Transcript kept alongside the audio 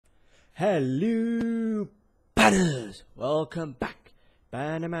Hello, Bannas! Welcome back.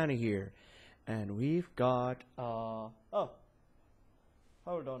 TheBannaMana here. And we've got, oh.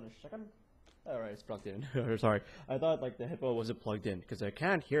 Hold on a second. Alright, it's plugged in. Sorry. I thought, like, the headphone wasn't plugged in, because I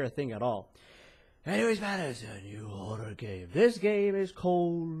can't hear a thing at all. Anyways, Bannas, a new horror game. This game is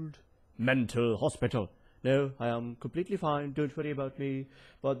called Mental Hospital. No, I am completely fine, don't worry about me.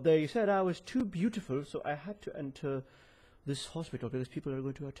 But they said I was too beautiful, so I had to enter this hospital because people are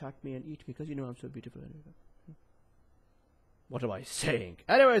going to attack me and eat me because you know I'm so beautiful. What am I saying?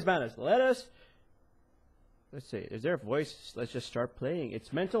 Anyways, Bannas, let's see, is there a voice? Let's just start playing.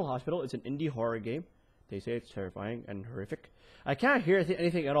 It's Mental Hospital. It's an indie horror game. They say it's terrifying and horrific. I can't hear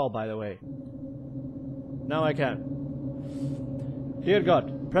anything at all, by the way. Now I can. Dear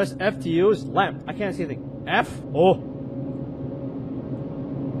God, press F to use lamp. I can't see anything. F? Oh.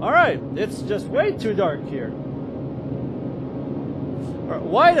 Alright, it's just way too dark here.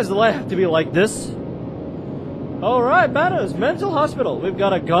 Why does the light have to be like this? Alright, Bannas, Mental Hospital. We've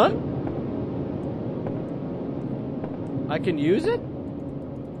got a gun. I can use it?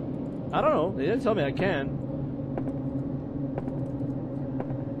 I don't know. They didn't tell me I can.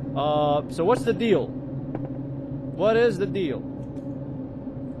 So what's the deal? What is the deal?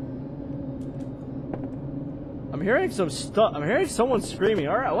 I'm hearing some stuff. I'm hearing someone screaming.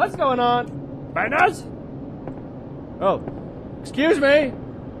 Alright, what's going on? Bannas? Oh. Excuse me!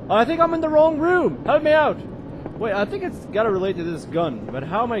 I think I'm in the wrong room! Help me out! Wait, I think it's gotta relate to this gun, but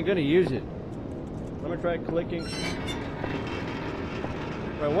how am I gonna use it? Let me try clicking. Wait,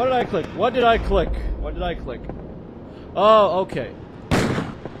 what did I click? What did I click? What did I click? Oh, okay.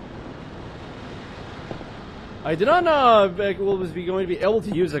 I did not know I was going to be able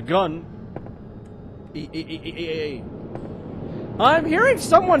to use a gun. I'm hearing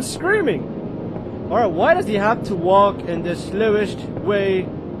someone screaming! Alright, why does he have to walk in the slowest way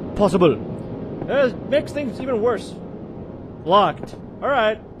possible? That makes things even worse. Locked.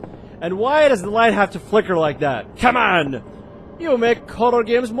 Alright. And why does the light have to flicker like that? Come on! You make horror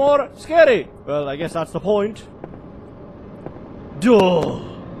games more scary! Well, I guess that's the point. Duh!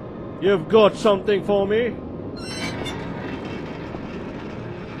 You've got something for me?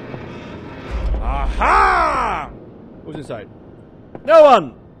 Aha! Who's inside? No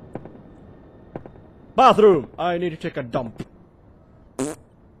one! Bathroom! I need to take a dump. I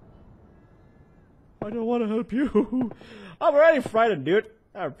don't want to help you. I'm already frightened, dude.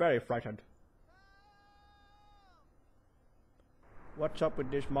 I'm very frightened. What's up with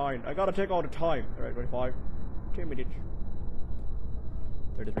this mine? I gotta take all the time. Alright, 25. 10 minutes.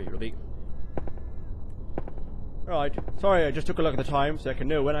 33, really. Alright. Sorry, I just took a look at the time so I can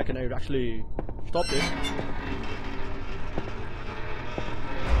know when I can actually stop this.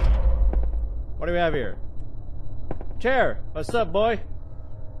 What do we have here? Chair! What's up, boy?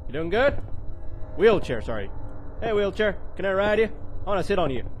 You doing good? Wheelchair, sorry. Hey, wheelchair. Can I ride you? I wanna sit on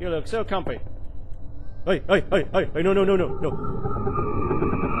you. You look so comfy. Hey, hey, hey, hey, hey, no.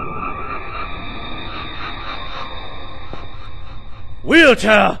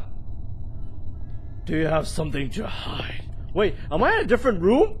 Wheelchair! Do you have something to hide? Wait, am I in a different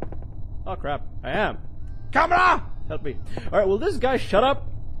room? Oh crap, I am. Camera! Help me. Alright, will this guy shut up?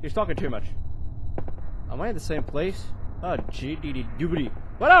 He's talking too much. Am I in the same place? Oh, gee-dee-dee-doobity.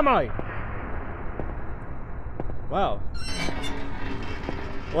 What am I? Wow.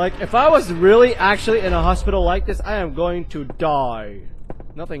 Like, if I was really actually in a hospital like this, I am going to die.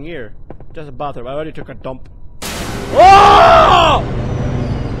 Nothing here. Just a bathroom. I already took a dump. Oh!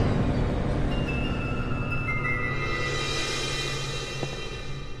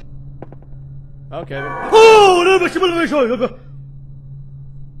 Okay. Oh!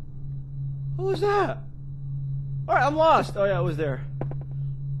 What was that? Alright, I'm lost. Oh yeah, I was there.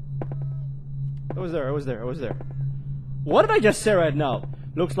 I was there. What did I just say right now?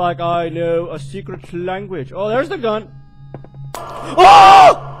 Looks like I know a secret language. Oh, there's the gun.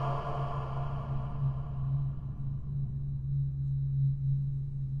 Oh!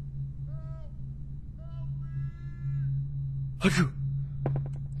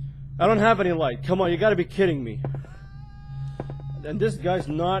 I don't have any light. Come on, you gotta be kidding me. And this guy's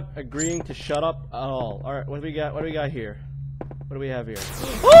not agreeing to shut up at all. Alright, what do we got? What do we got here? What do we have here?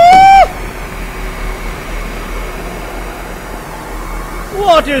 Oh!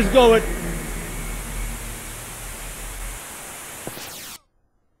 What is going?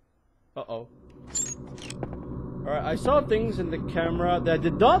 Uh-oh. Alright, I saw things in the camera that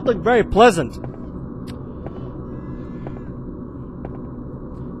did not look very pleasant.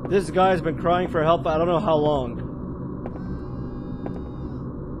 This guy's been crying for help I don't know how long.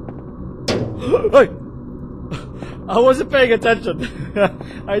 Hey! I wasn't paying attention.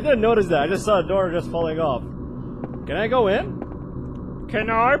 I didn't notice that. I just saw a door just falling off. Can I go in? Can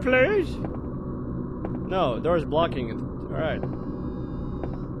I, please? No, door's blocking it. Alright.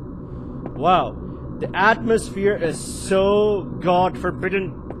 Wow. The atmosphere is so god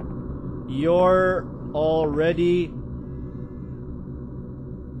forbidden. You're already...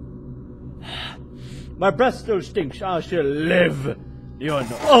 My breath still stinks. I shall live. You're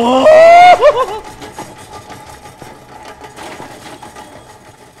no... Oh!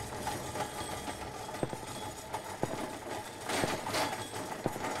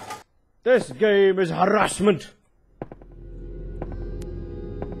 This game is harassment.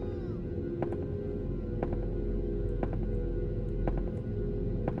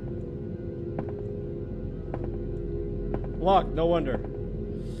 Locked, no wonder.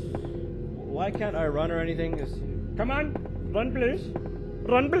 Why can't I run or anything? Come on, run please.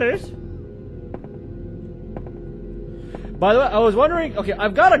 Run please. By the way, I was wondering, okay,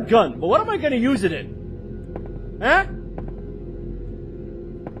 I've got a gun, but what am I gonna use it in? Huh?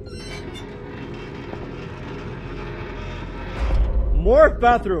 More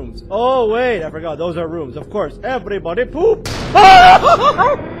bathrooms. Oh wait, I forgot, those are rooms, of course. Everybody poop!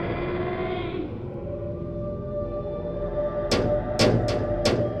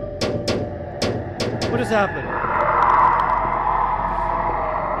 What just happened?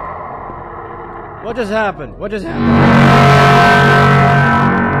 What just happened? What just happened?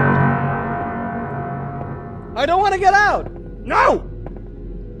 I don't want to get out! No!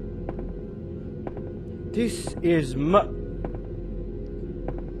 This is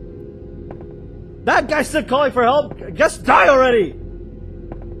That guy's still calling for help? Just die already!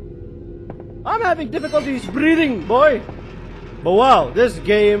 I'm having difficulties breathing, boy! But wow, this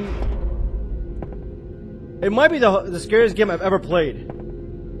game... It might be the scariest game I've ever played.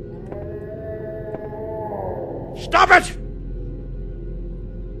 Stop it!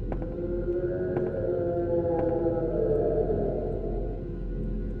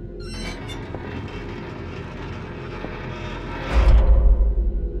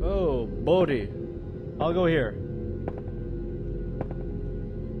 Oh, Bodhi. I'll go here.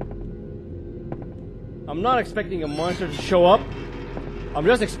 I'm not expecting a monster to show up. I'm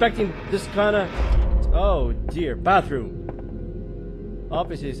just expecting this kind of... Oh dear, bathroom.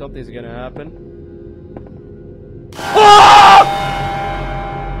 Obviously something's gonna happen. Ah!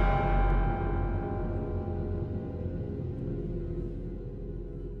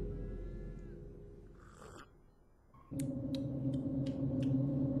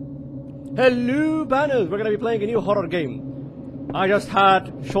 Hello, Banners! We're gonna be playing a new horror game. I just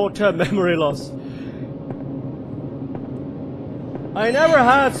had short-term memory loss. I never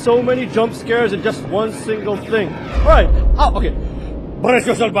had so many jump scares in just one single thing. Alright, oh, okay. Brace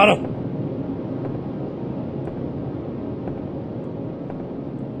yourself, Banna!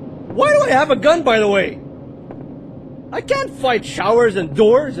 Why do I have a gun, by the way? I can't fight showers and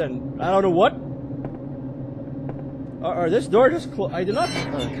doors and I don't know what. Or this door just closed. I did not...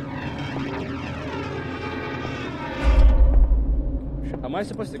 Am I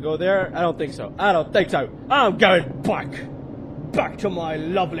supposed to go there? I don't think so. I don't think so. I'm going back. Back to my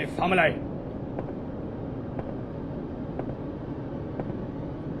lovely family.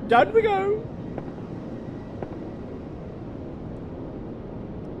 Down we go.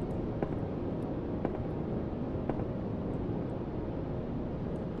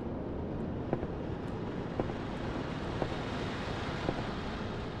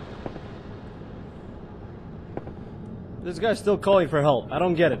 This guy's still calling for help. I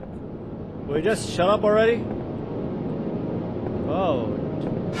don't get it. Will you just shut up already? Oh.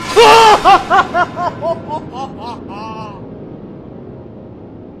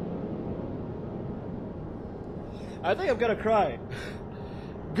 I think I'm gonna cry.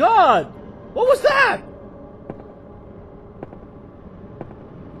 God! What was that?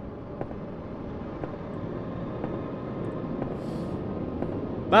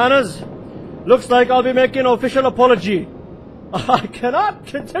 Manners, looks like I'll be making an official apology. I cannot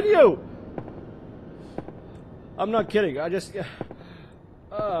continue. I'm not kidding. I just...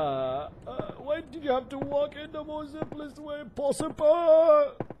 why did you have to walk in the most simplest way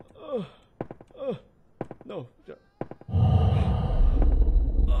possible? No.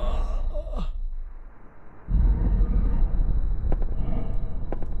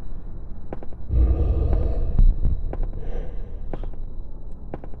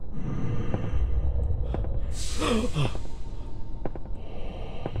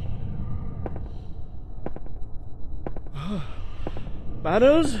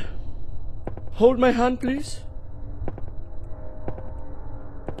 Banners, hold my hand, please.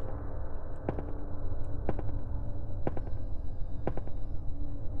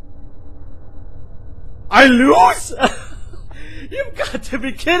 I lose? You've got to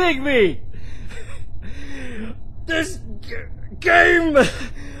be kidding me! This game!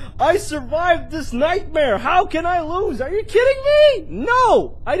 I survived this nightmare! How can I lose? Are you kidding me?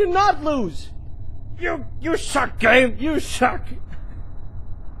 No! I did not lose! You suck, game! You suck!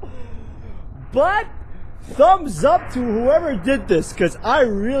 But, thumbs up to whoever did this, because I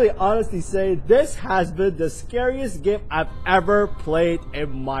really honestly say this has been the scariest game I've ever played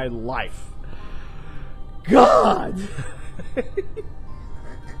in my life. God!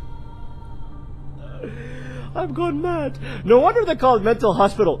 I've gone mad. No wonder they call it mental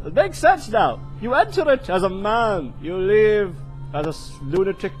hospital. It makes sense now. You enter it as a man. You leave as a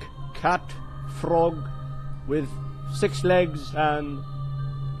lunatic cat frog with 6 legs and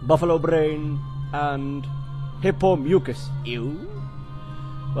buffalo brain and hippo mucus. Ew.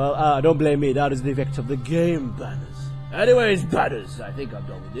 Well, don't blame me. That is the effects of the game, Banners. Anyways, Banners, I think I'm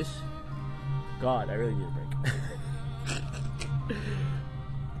done with this. God, I really need a break.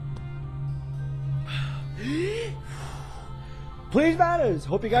 Please, Banners,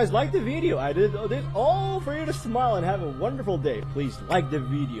 hope you guys liked the video. I did this all for you to smile and have a wonderful day. Please like the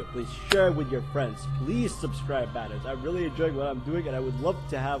video. Please share it with your friends. Please subscribe, Banners. I'm really enjoying what I'm doing, and I would love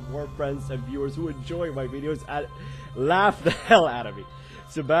to have more friends and viewers who enjoy my videos and laugh the hell out of me.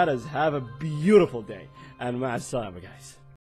 So, Banners, have a beautiful day. And ma salama, guys.